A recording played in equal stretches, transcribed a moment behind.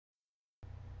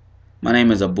My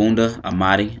name is Ogbondah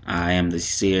Amadi. I am the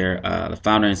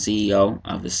founder and CEO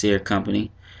of the Sear Company.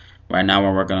 Right now,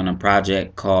 we're working on a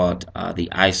project called the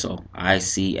ISO.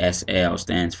 iCSL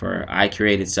stands for I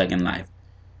Created Second Life.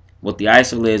 What the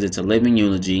ISO is, it's a living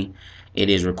eulogy. It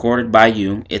is recorded by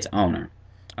you, its owner.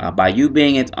 By you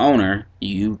being its owner,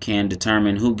 you can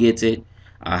determine who gets it,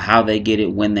 how they get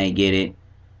it, when they get it.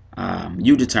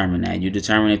 You determine that. You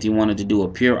determine if you wanted to do a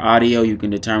pure audio. You can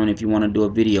determine if you want to do a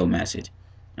video message.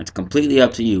 It's completely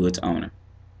up to you, its owner.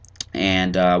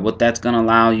 And what that's going to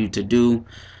allow you to do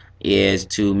is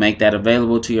to make that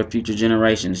available to your future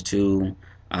generations, to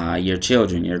your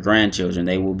children, your grandchildren.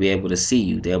 They will be able to see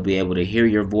you. They'll be able to hear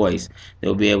your voice.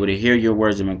 They'll be able to hear your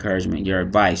words of encouragement, your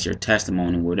advice, your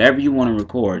testimony, whatever you want to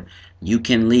record. You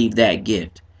can leave that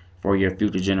gift for your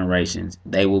future generations.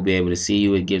 They will be able to see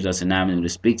you. It gives us an avenue to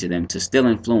speak to them, to still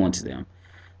influence them.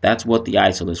 That's what the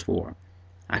ISIL is for.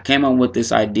 I came up with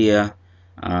this idea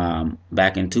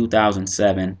back in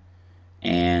 2007,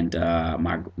 and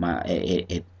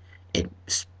it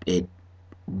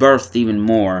birthed even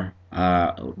more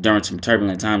during some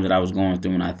turbulent times that I was going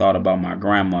through, and I thought about my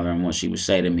grandmother and what she would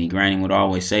say to me. Granny would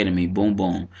always say to me, "Boom,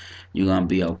 boom, you're gonna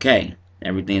be okay.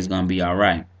 Everything's gonna be all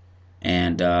right."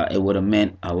 And it would have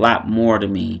meant a lot more to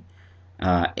me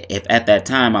if at that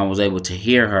time I was able to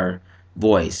hear her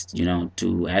voice,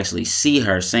 to actually see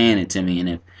her saying it to me. And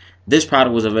if this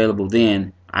product was available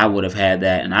then, I would have had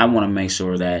that. And I want to make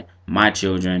sure that my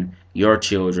children, your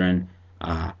children,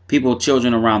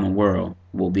 children around the world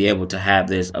will be able to have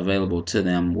this available to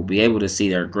them, will be able to see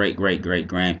their great, great, great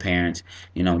grandparents,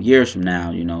 years from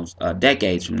now,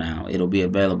 decades from now, it'll be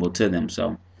available to them.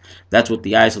 So that's what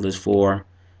the ISIL is for.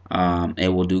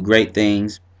 It will do great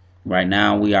things. Right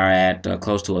now, we are at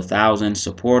close to 1,000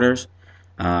 supporters.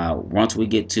 Once we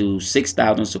get to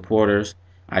 6,000 supporters,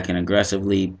 I can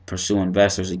aggressively pursue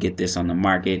investors to get this on the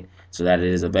market so that it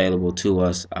is available to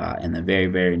us in the very,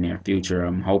 very near future.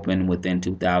 I'm hoping within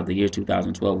the year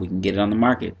 2012 we can get it on the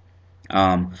market.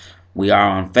 We are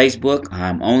on Facebook.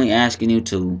 I'm only asking you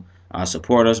to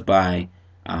support us by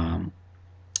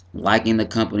liking the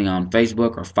company on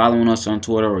Facebook or following us on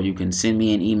Twitter, or you can send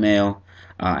me an email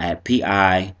at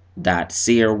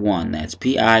pi.sear1. That's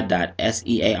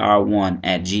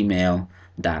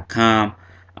pi.sear1@gmail.com.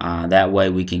 That way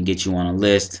we can get you on a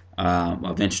list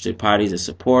of interested parties and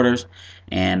supporters.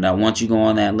 And once you go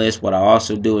on that list, what I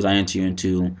also do is I enter you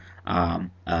into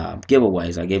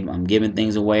giveaways. I'm giving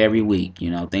things away every week.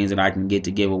 Things that I can get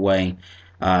to give away.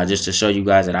 Just to show you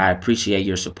guys that I appreciate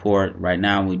your support. Right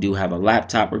now, we do have a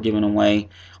laptop we're giving away.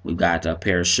 We've got a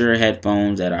pair of Shure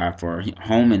headphones that are for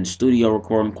home and studio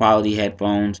recording quality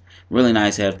headphones, really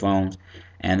nice headphones.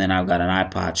 And then I've got an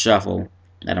iPod Shuffle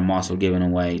that I'm also giving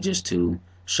away, just to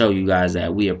show you guys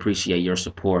that we appreciate your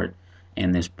support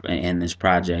in this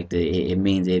project. It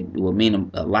will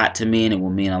mean a lot to me, and it will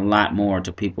mean a lot more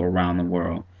to people around the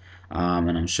world.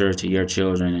 And I'm sure to your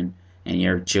children and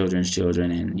your children's children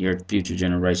and your future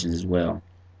generations as well.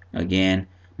 Again,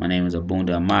 my name is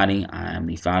Ogbondah Amadi. I am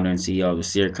the founder and CEO of the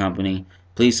Sear Company.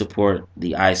 Please support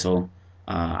the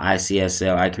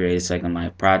iCSL, I Created Second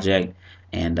Life project,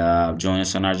 and join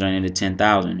us on our journey to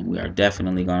 10,000. We are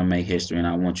definitely going to make history, and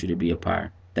I want you to be a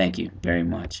part. Thank you very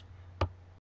much.